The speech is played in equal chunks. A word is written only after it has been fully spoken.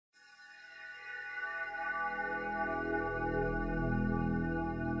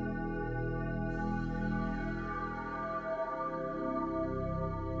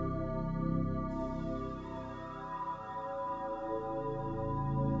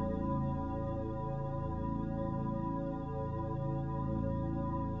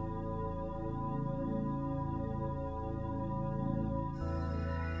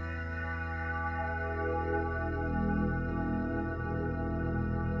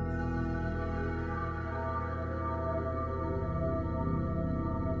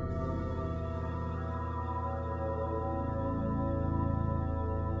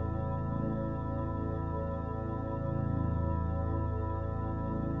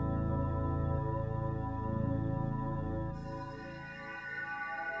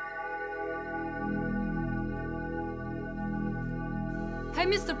Hey,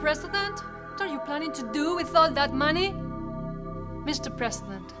 Mr. President, what are you planning to do with all that money? Mr.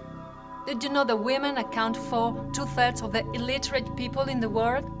 President, did you know that women account for 2/3 of the illiterate people in the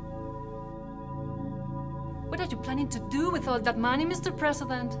world? What are you planning to do with all that money, Mr.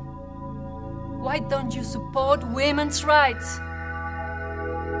 President? Why don't you support women's rights?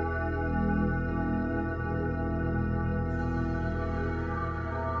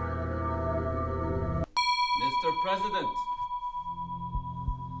 Mr. President.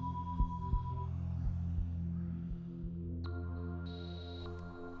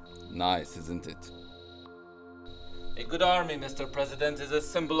 Nice, isn't it? A good army, Mr. President, is a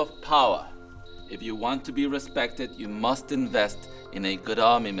symbol of power. If you want to be respected, you must invest in a good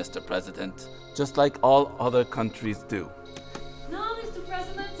army, Mr. President, just like all other countries do. No, Mr.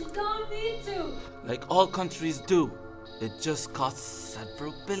 President, you don't need to. Like all countries do. It just costs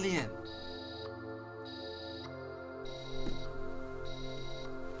several billion.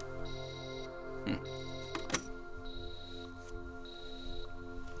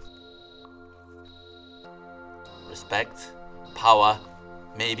 Respect, power,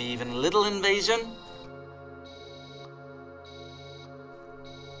 maybe even a little invasion.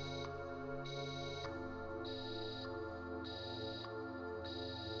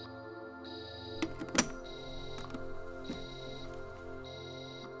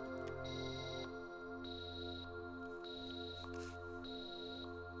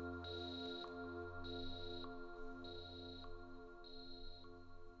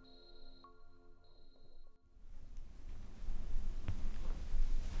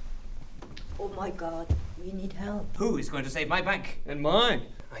 Oh my God, we need help. Who is going to save my bank? And mine.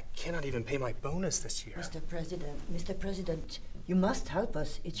 I cannot even pay my bonus this year. Mr. President, you must help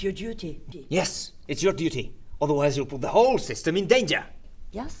us. It's your duty. Yes, it's your duty. Otherwise you'll put the whole system in danger.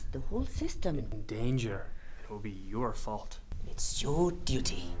 Yes, the whole system. In danger. It will be your fault. It's your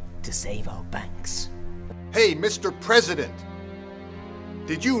duty to save our banks. Hey, Mr. President,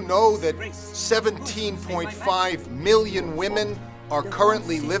 did you know that 17.5 million women are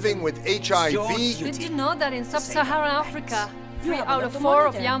currently living with HIV? Did you know that in sub-Saharan Africa, 3 out of 4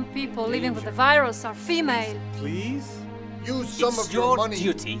 of young people living with the virus are female? Please? Use some of your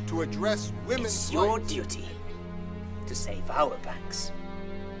money to address women's rights. It's your duty to save our banks.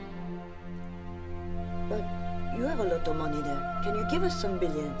 But you have a lot of money there. Can you give us some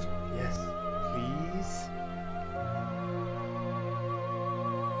billions? Yes, please.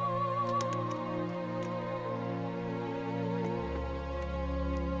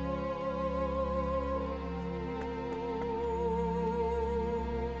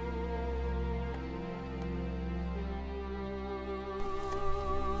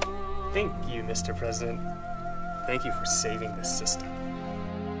 Thank you, Mr. President. Thank you for saving the system.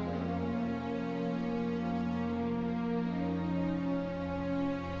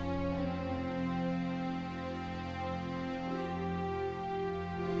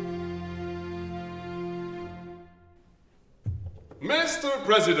 Mr.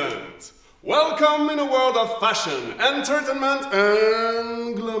 President, welcome in a world of fashion, entertainment,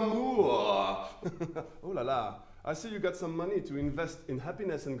 and glamour. Oh la la. I see you got some money to invest in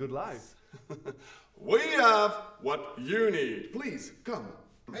happiness and good life. We have what you need. Please, come.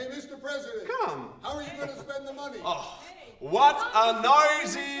 Hey, Mr. President. Come. How are you going to spend the money? Oh, what a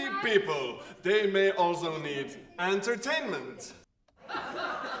noisy people. They may also need entertainment.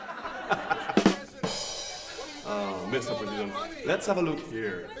 Oh, Mr. President, let's have a look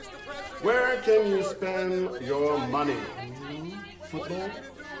here. Where can you spend your money? Football?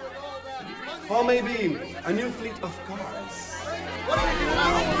 Or maybe a new fleet of cars.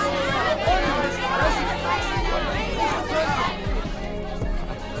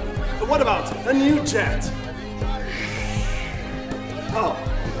 What about a new jet? Oh,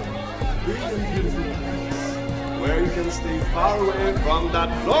 big and beautiful place where you can stay far away from that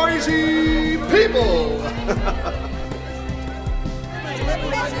noisy people.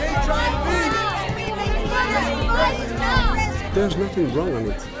 There's nothing wrong on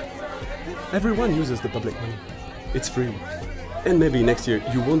it. Everyone uses the public money. It's free. And maybe next year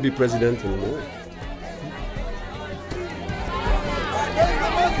you won't be president anymore.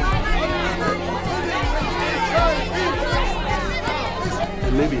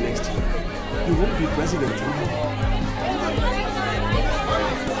 And maybe next year you won't be president anymore.